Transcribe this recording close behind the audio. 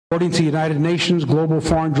According to the United Nations, global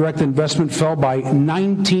foreign direct investment fell by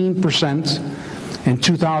 19% in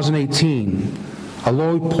 2018, a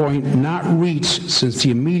low point not reached since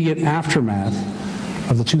the immediate aftermath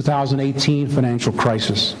of the 2018 financial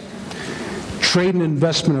crisis. Trade and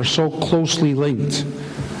investment are so closely linked,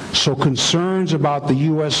 so concerns about the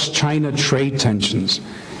U.S.-China trade tensions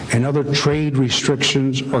and other trade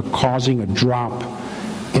restrictions are causing a drop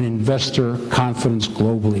in investor confidence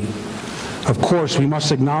globally. Of course, we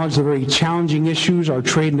must acknowledge the very challenging issues our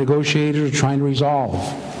trade negotiators are trying to resolve.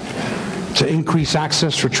 To increase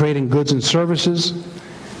access for trade in goods and services,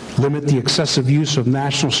 limit the excessive use of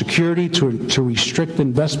national security to restrict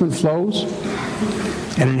investment flows,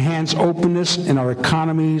 and enhance openness in our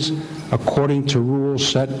economies according to rules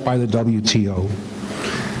set by the WTO.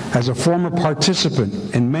 As a former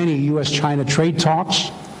participant in many U.S.-China trade talks,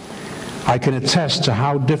 I can attest to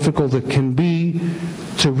how difficult it can be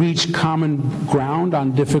to reach common ground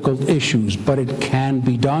on difficult issues, but it can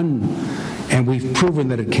be done, and we've proven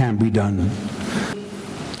that it can be done.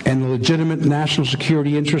 And the legitimate national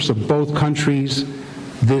security interests of both countries,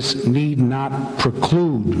 this need not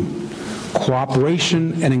preclude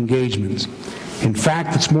cooperation and engagement. In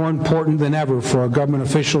fact, it's more important than ever for our government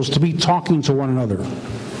officials to be talking to one another.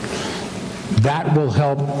 That will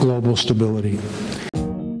help global stability.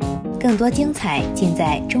 更多精彩尽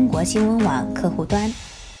在中国新闻网客户端。